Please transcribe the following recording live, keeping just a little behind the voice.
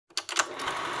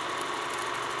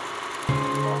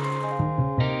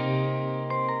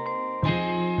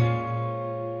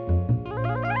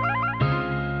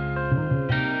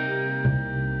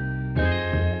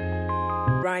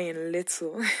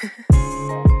zu.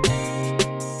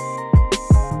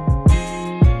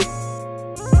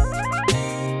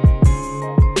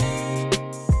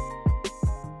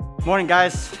 Morning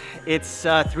guys, it's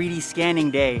 3D scanning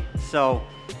day. So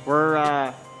we're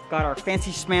got our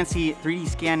fancy schmancy 3D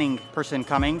scanning person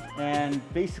coming, and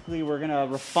basically we're gonna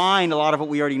refine a lot of what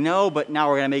we already know, but now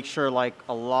we're gonna make sure like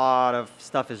a lot of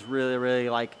stuff is really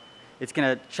like, it's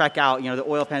gonna check out, you know, the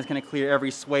oil pan's gonna clear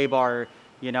every sway bar,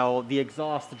 you know, the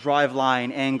exhaust, the drive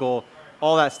line, angle,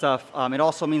 all that stuff. It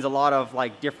also means a lot of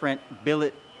like different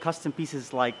billet custom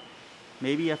pieces, like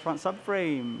maybe a front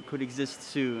subframe could exist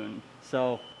soon.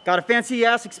 So got a fancy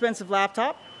ass expensive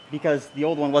laptop because the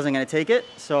old one wasn't gonna take it.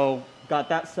 So got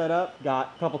that set up,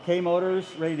 got a couple K motors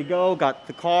ready to go, got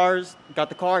the cars,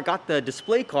 got the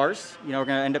display cars. You know, we're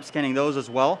gonna end up scanning those as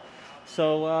well.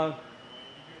 So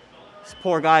this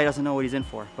poor guy doesn't know what he's in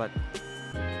for, but.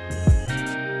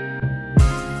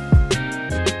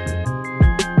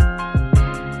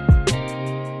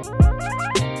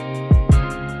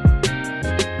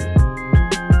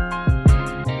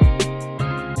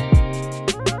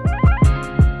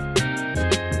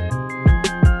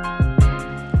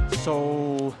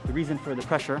 So the reason for the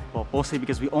pressure, well, mostly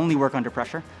because we only work under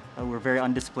pressure. We're very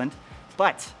undisciplined.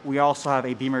 But we also have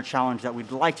a Beamer challenge that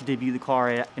we'd like to debut the car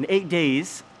in 8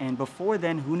 days. And before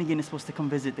then, Hoonigan is supposed to come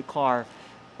visit the car.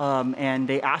 And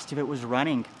they asked if it was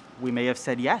running. We may have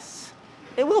said yes.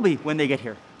 It will be when they get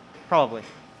here, probably.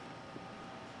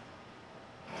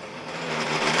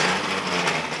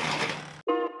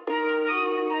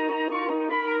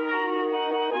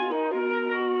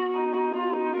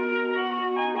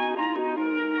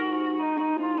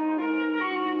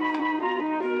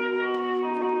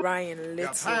 Ryan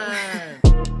Little.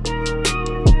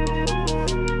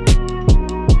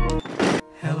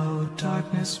 Hello,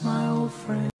 darkness, my old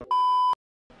friend.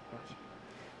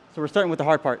 So we're starting with the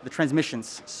hard part, the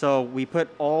transmissions. So we put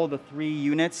all the 3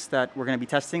 units that we're going to be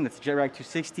testing, that's the JetRag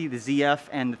 260, the ZF,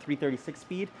 and the 336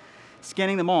 speed,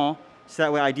 scanning them all. So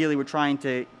that way, ideally, we're trying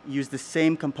to use the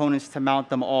same components to mount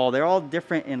them all. They're all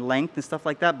different in length and stuff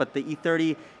like that, but the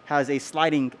E30 has a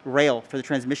sliding rail for the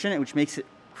transmission, which makes it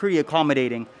pretty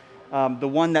accommodating. The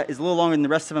one that is a little longer than the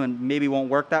rest of them and maybe won't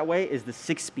work that way is the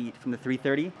 6-speed from the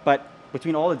 330. But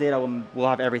between all the data, we'll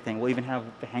have everything. We'll even have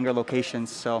the hanger locations.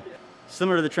 So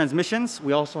similar to the transmissions,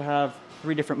 we also have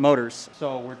 3 different motors.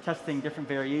 So we're testing different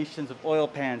variations of oil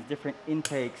pans, different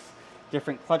intakes,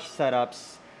 different clutch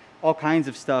setups, all kinds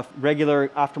of stuff, regular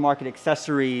aftermarket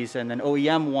accessories, and then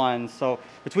OEM ones. So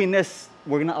between this,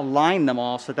 we're gonna align them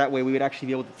all so that way we would actually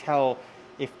be able to tell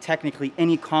if technically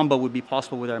any combo would be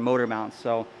possible with our motor mounts.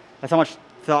 So that's how much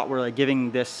thought we're like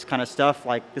giving this kind of stuff.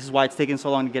 Like, this is why it's taking so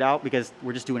long to get out, because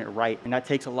we're just doing it right. And that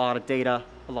takes a lot of data,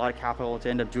 a lot of capital to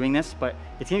end up doing this, but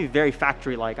it's gonna be very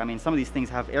factory-like. I mean, some of these things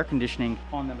have air conditioning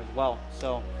on them as well.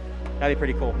 So that'd be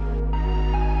pretty cool.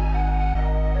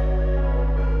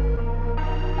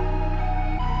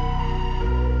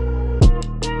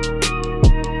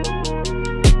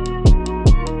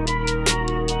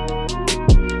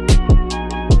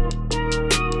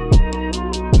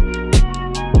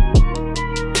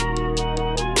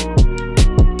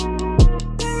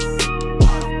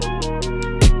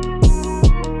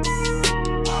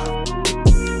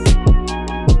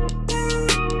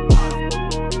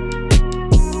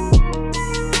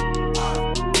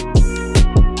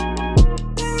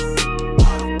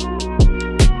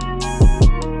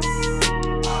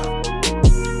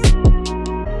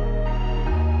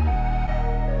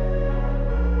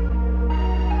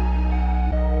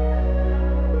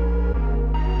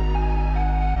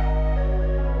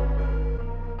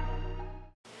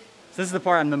 So this is the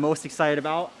part I'm the most excited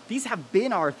about. These have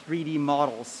been our 3D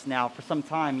models now for some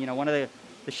time. You know, one of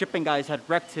the shipping guys had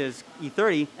wrecked his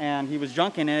E30 and he was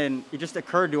junking it, and it just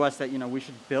occurred to us that, you know, we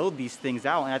should build these things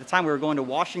out. And at the time we were going to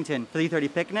Washington for the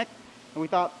E30 picnic, and we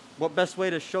thought, what best way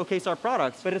to showcase our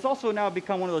products? But it's also now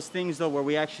become one of those things though where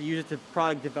we actually use it to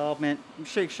product development,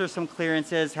 make sure some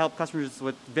clearances, help customers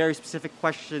with very specific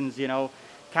questions, you know,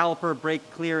 caliper brake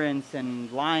clearance and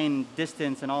line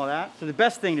distance and all of that. So the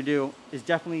best thing to do is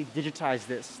definitely digitize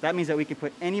this. That means that we can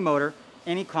put any motor,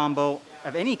 any combo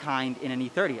of any kind in an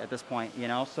E30 at this point, you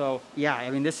know? So yeah, I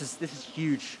mean, this is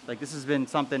huge. Like, this has been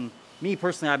something, me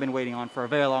personally, I've been waiting on for a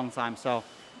very long time. So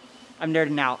I'm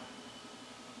nerding out.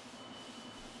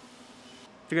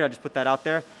 Figured I'd just put that out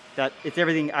there, that if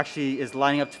everything actually is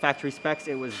lining up to factory specs,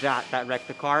 it was that wrecked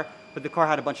the car. But the car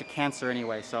had a bunch of cancer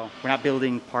anyway, so we're not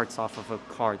building parts off of a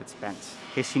car that's bent,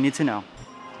 in case you need to know.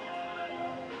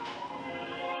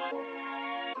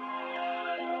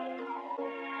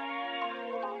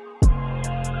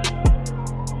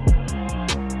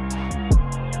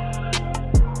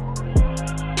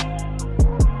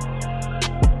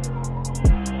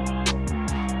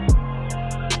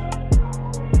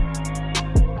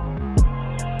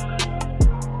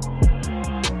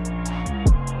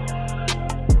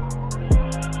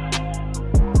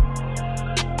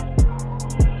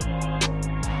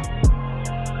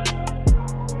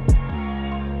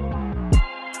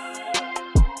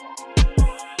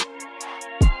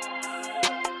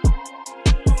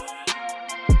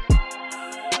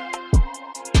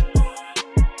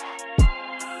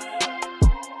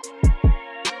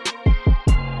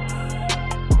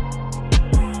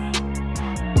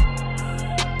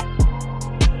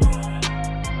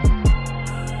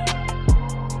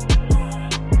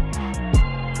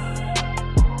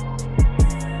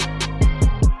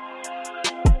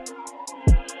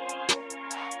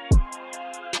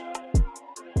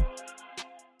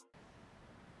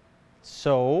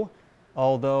 So,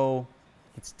 although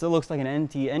it still looks like an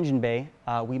empty engine bay,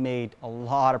 we made a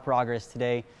lot of progress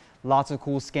today. Lots of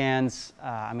cool scans.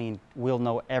 I mean, we'll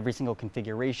know every single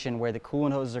configuration, where the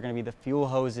coolant hoses are going to be, the fuel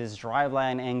hoses,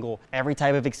 driveline angle, every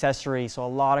type of accessory. So a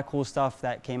lot of cool stuff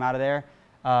that came out of there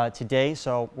today.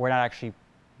 So we're not actually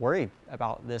worried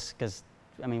about this because,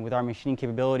 I mean, with our machining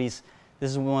capabilities, this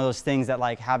is one of those things that,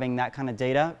 like, having that kind of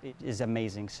data is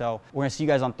amazing. So we're gonna see you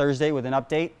guys on Thursday with an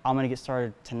update. I'm gonna get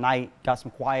started tonight. Got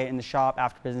some quiet in the shop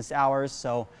after business hours.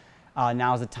 So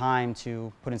now's the time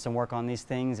to put in some work on these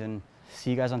things, and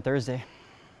see you guys on Thursday.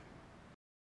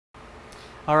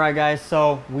 All right, guys,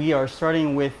 so we are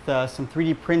starting with some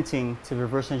 3D printing to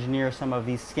reverse engineer some of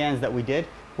these scans that we did.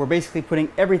 We're basically putting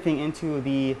everything into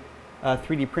the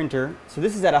 3D printer. So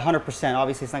this is at 100%.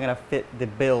 Obviously, it's not gonna fit the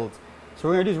build. So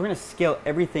what we're gonna do is we're gonna scale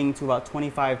everything to about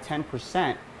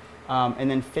 25–10%, and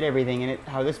then fit everything. And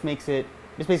how this makes it,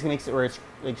 this basically makes it where it's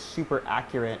like super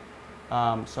accurate. So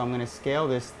I'm gonna scale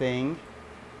this thing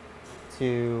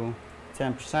to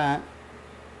 10%.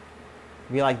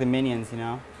 Be like the Minions, you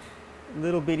know?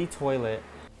 Little bitty toilet.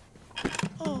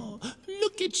 Oh,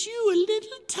 look at you, a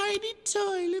little tiny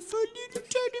toilet for a little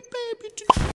tiny baby.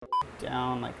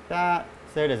 Down like that.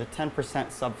 So there it is, a 10%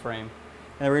 subframe.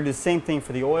 And we're gonna do the same thing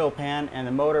for the oil pan and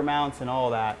the motor mounts and all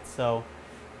that. So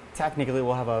technically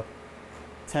we'll have a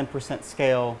 10%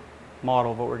 scale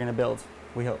model of what we're gonna build,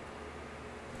 we hope.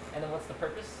 And then what's the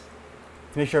purpose?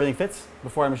 To make sure everything fits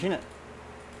before I machine it,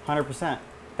 100%.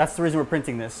 That's the reason we're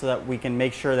printing this, so that we can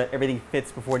make sure that everything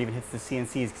fits before it even hits the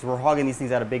CNCs, because we're hogging these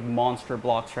things out of big monster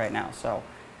blocks right now. So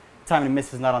time to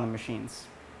miss is not on the machines.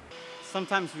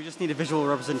 Sometimes we just need a visual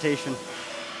representation.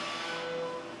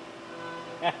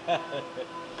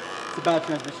 It's a bad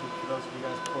transmission for those of you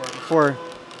guys before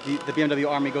the BMW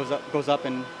army goes up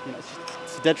and, you know,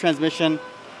 it's a dead transmission.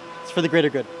 It's for the greater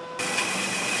good. It's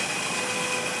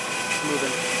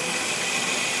moving.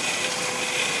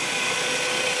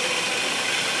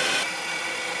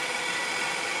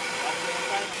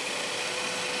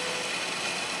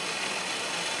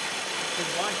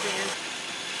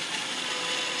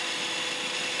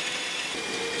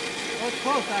 Oh, it's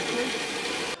close actually.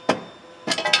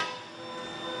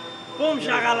 Boom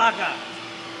shakalaka!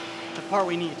 The part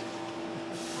we need.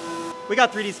 We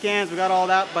got 3D scans, we got all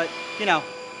that, but you know,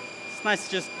 it's nice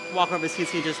to just walk over to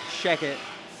CNC and just check it.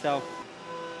 So,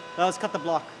 let's cut the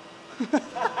block.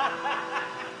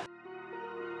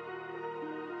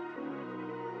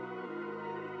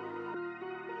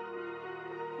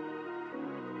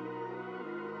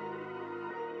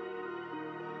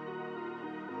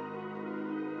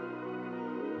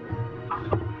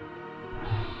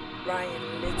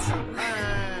 Ryan Little.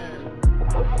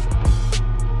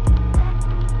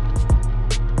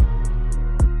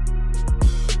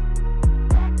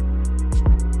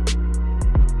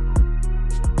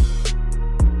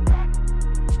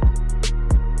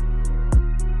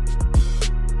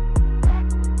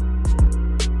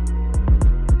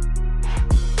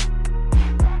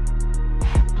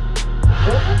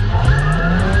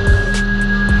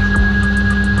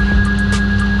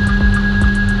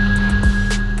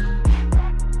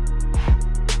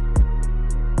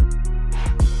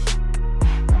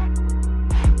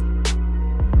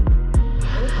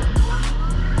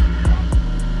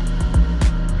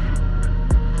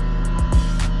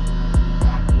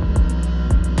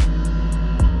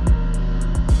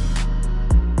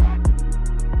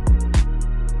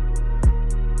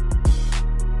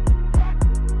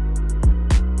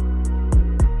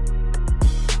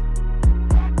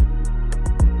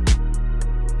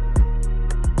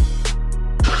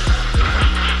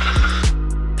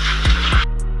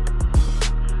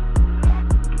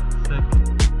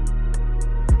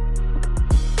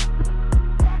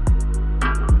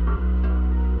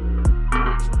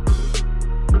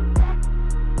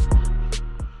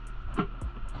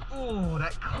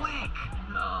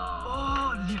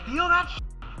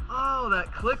 Oh,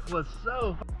 that click was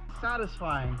so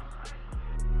satisfying.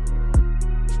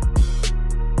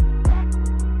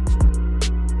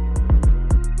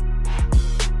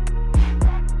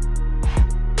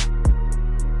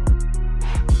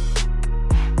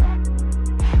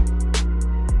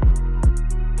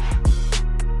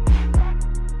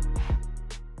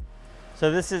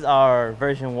 So this is our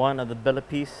version 1 of the billet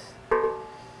piece.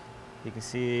 You can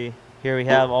see here we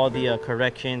have all the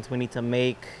corrections we need to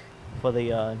make for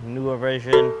the newer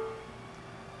version.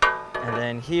 And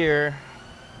then here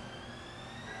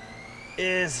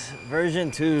is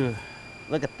version 2.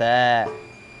 Look at that.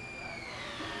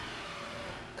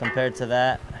 Compared to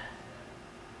that.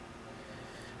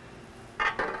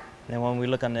 Then when we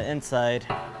look on the inside,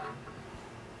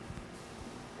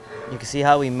 You can see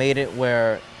how we made it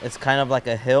where it's kind of like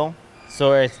a hill.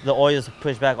 So it's, the oil is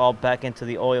pushed back all back into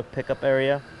the oil pickup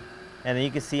area. And then you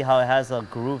can see how it has a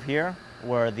groove here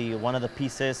where the one of the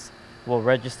pieces will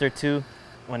register to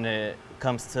when it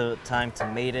comes to time to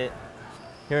mate it.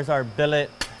 Here's our billet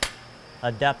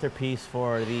adapter piece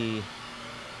for the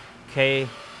K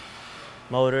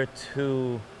motor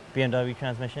to BMW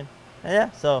transmission. And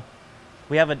yeah, so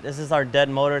we have this is our dead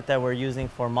motor that we're using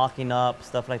for mocking up,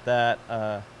 stuff like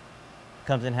that.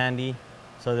 Comes in handy.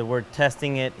 So that we're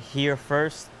testing it here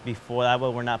first before, that way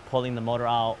we're not pulling the motor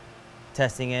out,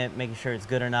 testing it, making sure it's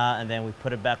good or not, and then we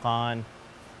put it back on.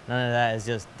 None of that. It's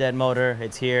just dead motor.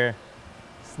 It's here.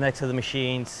 It's next to the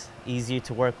machines. Easier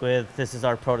to work with. This is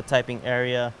our prototyping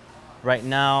area. Right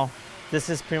now, this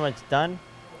is pretty much done.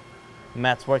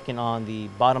 Matt's working on the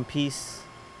bottom piece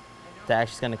that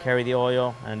actually is going to carry the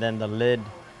oil, and then the lid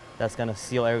that's going to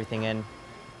seal everything in.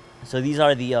 So these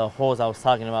are the holes I was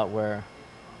talking about where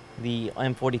the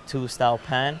M42 style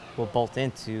pan will bolt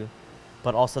into,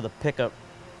 but also the pickup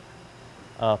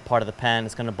part of the pan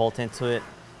is going to bolt into it,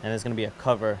 and there's going to be a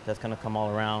cover that's going to come all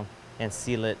around and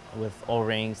seal it with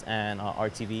O-rings and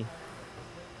RTV.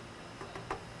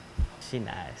 She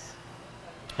nice.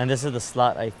 And this is the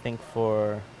slot, I think,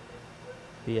 for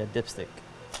the dipstick.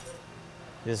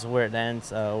 This is where it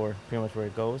ends, or pretty much where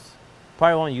it goes.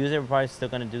 Probably won't use it. We're probably still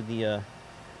going to do the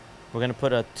we're going to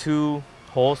put 2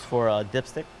 holes for a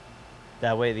dipstick.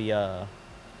 That way the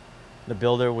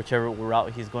builder, whichever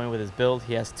route he's going with his build,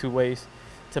 he has 2 ways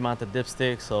to mount the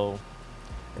dipstick. So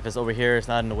if it's over here, it's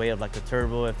not in the way of like the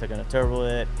turbo, if they're going to turbo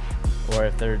it, or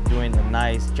if they're doing the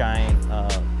nice giant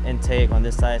intake on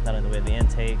this side, it's not in the way of the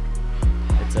intake.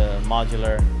 It's a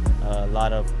modular, a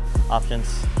lot of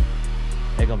options.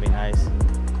 They're going to be nice.